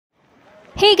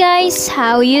Hey guys,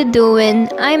 how you doing?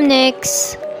 I'm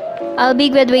Nix. I'll be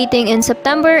graduating in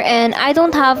September and I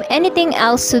don't have anything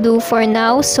else to do for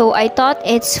now, so I thought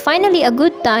it's finally a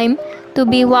good time to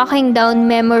be walking down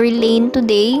memory lane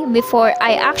today before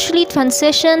I actually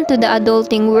transition to the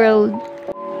adulting world.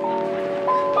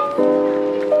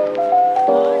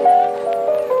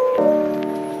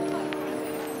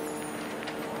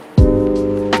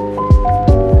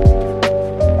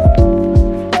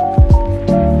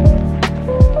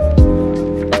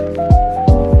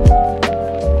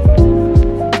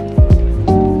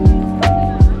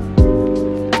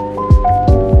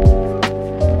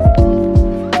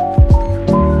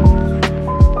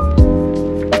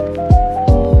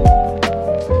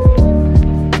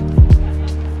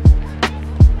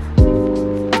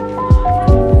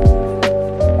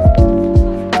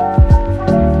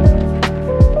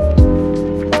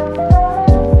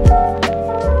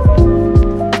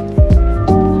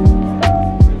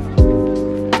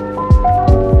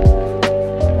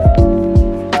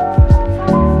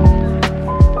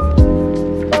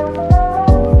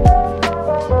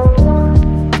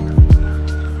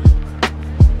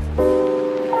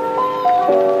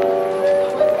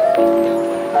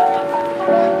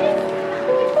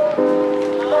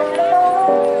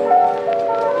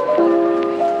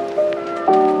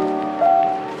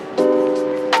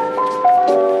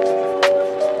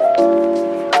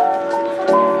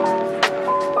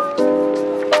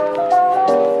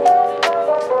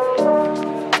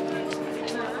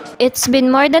 It's been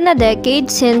more than a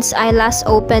decade since I last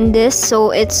opened this,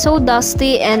 so it's so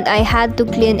dusty and I had to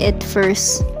clean it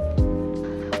first.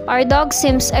 Our dog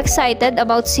seems excited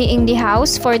about seeing the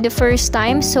house for the first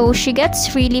time, so she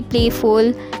gets really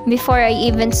playful before I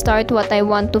even start what I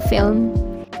want to film.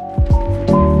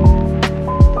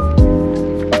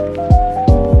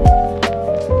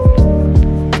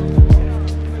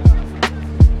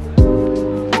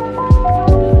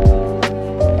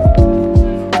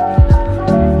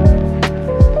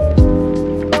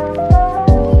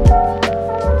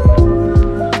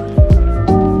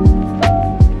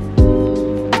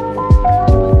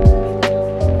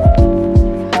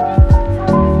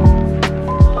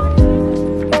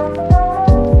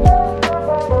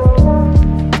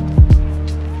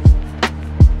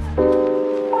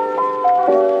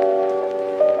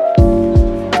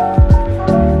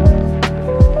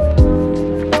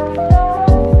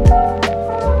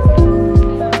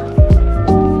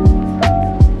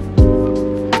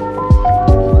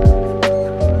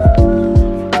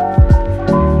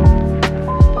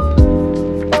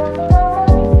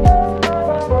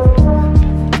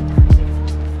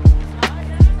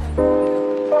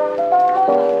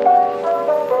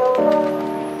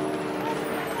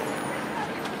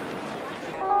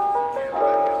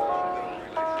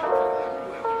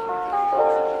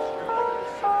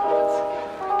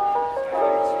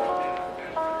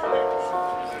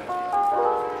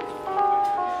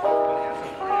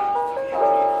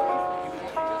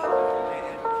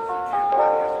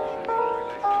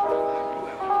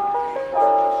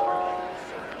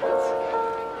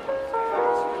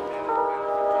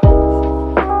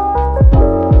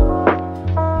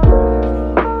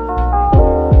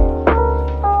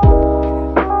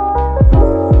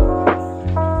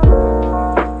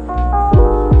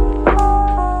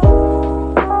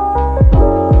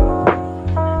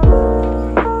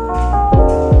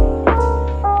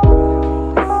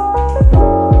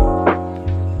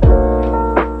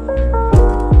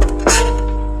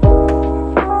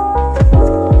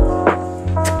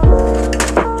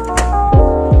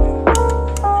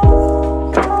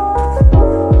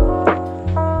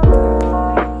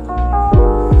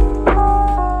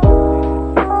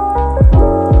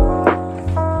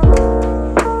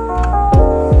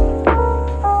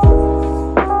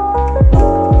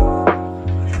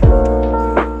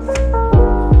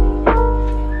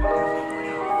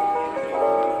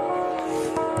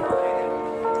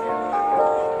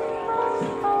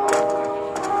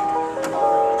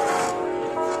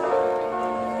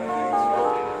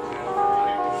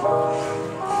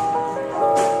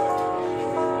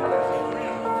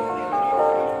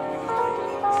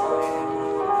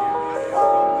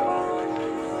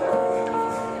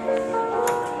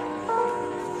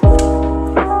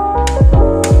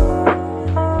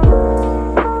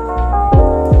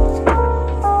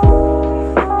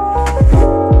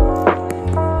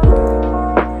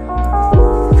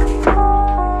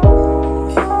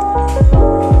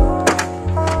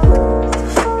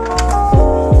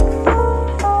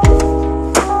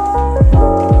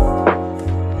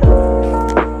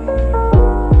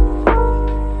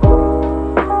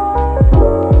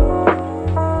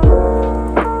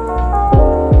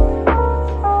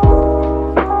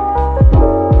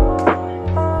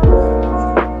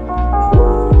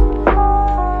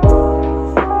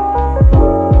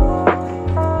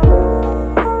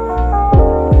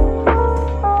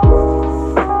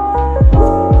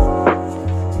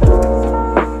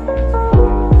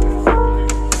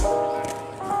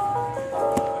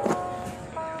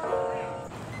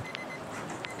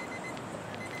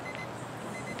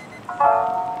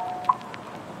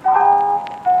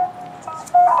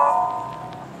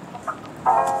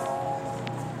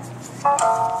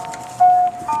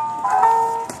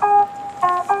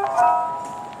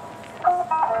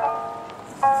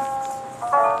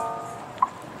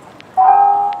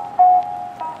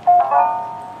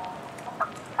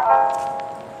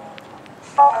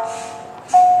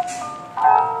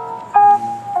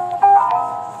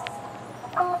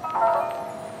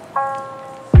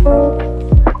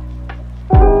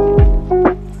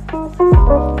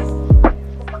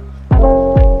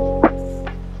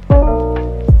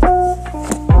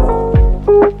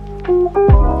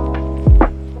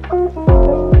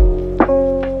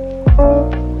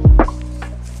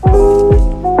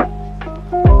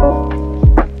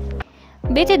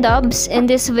 Bitty Dubs, in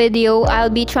this video, I'll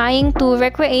be trying to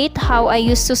recreate how I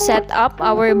used to set up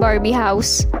our Barbie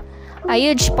house. A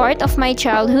huge part of my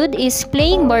childhood is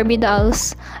playing Barbie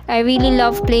dolls. I really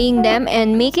love playing them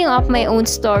and making up my own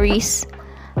stories.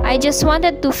 I just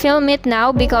wanted to film it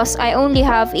now because I only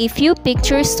have a few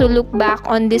pictures to look back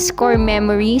on this core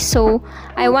memory, so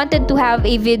I wanted to have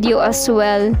a video as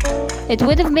well. It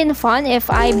would have been fun if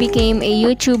I became a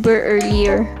YouTuber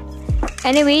earlier.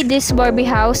 Anyway, this Barbie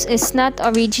house is not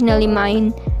originally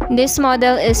mine. This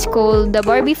model is called the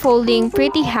Barbie Folding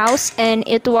Pretty House and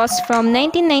it was from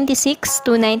 1996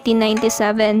 to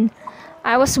 1997.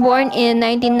 I was born in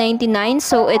 1999,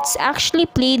 so it's actually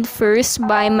played first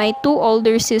by my two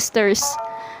older sisters.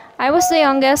 I was the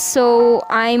youngest, so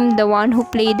I'm the one who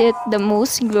played it the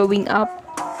most growing up.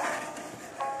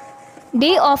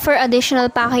 They offer additional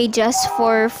packages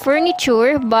for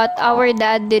furniture, but our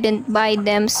dad didn't buy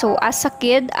them, so as a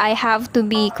kid, I have to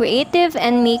be creative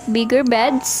and make bigger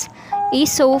beds, a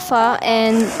sofa,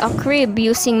 and a crib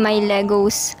using my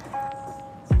Legos.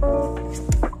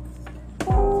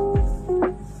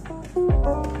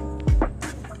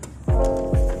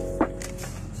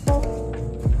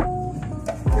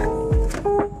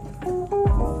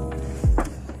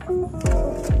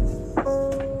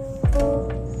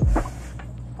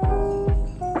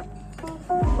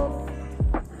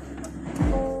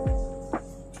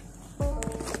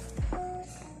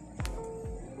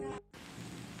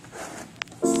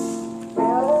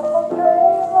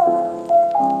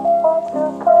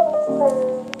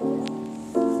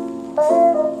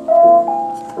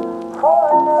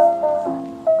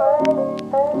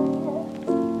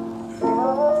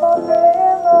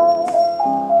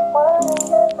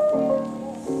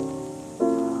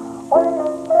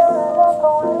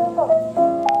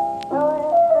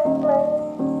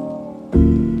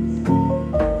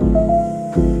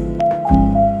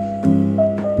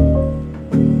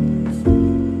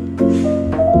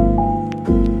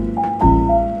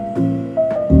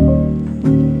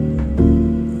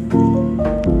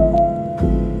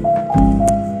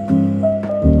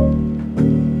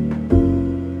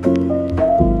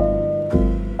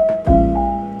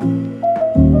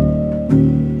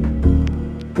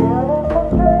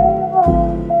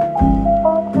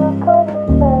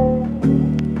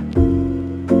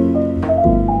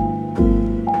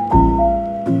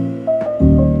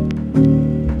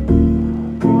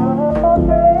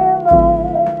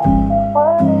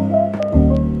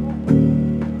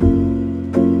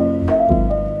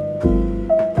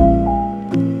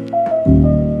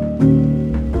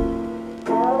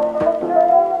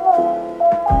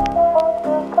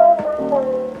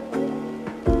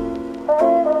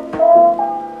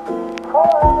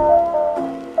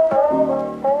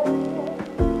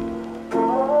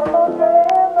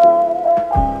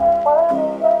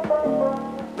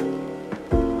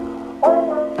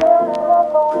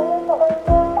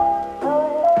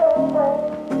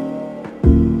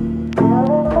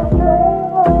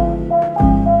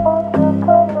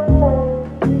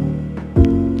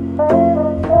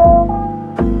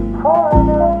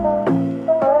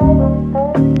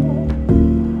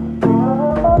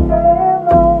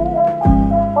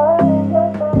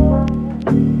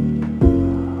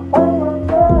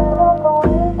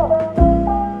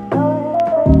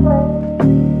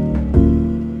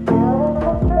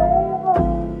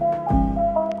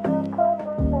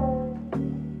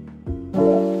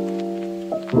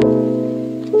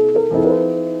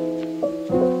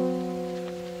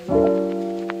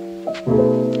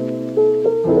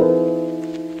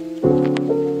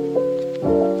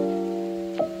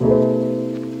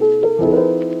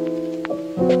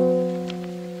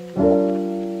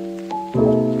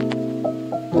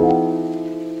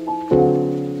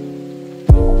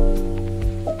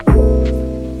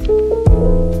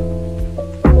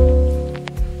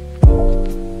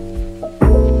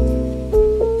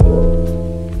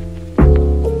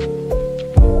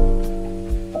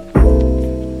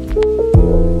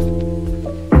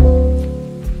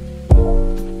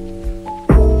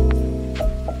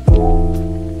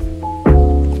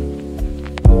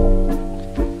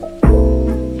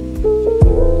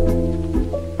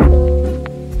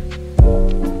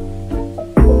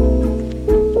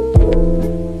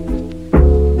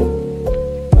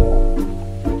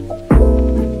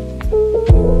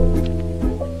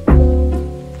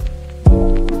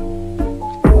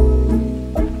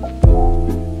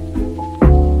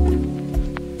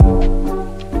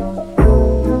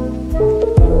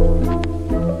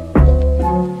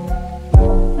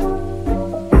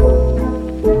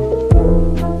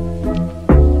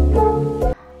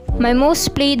 My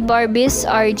most played Barbies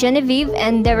are Genevieve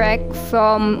and Derek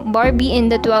from Barbie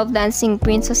and the 12 Dancing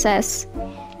Princesses.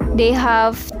 They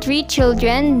have 3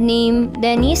 children named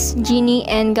Dennis, Jeannie,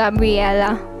 and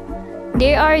Gabriella.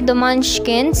 They are the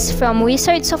Munchkins from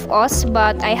Wizards of Oz,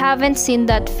 but I haven't seen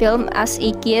that film as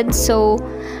a kid, so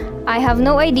I have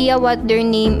no idea what their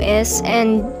name is,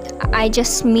 and I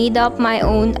just made up my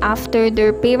own after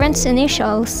their parents'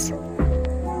 initials.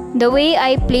 The way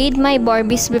I played my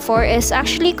Barbies before is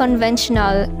actually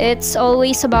conventional. It's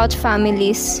always about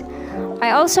families.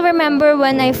 I also remember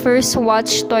when I first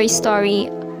watched Toy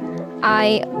Story,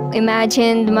 I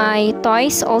imagined my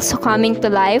toys also coming to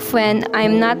life when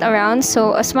I'm not around,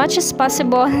 so as much as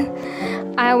possible,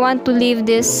 I want to leave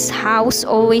this house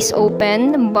always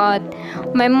open, but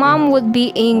my mom would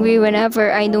be angry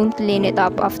whenever I don't clean it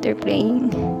up after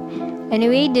playing.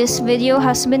 Anyway, this video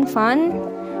has been fun.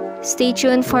 Stay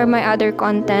tuned for my other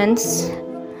contents.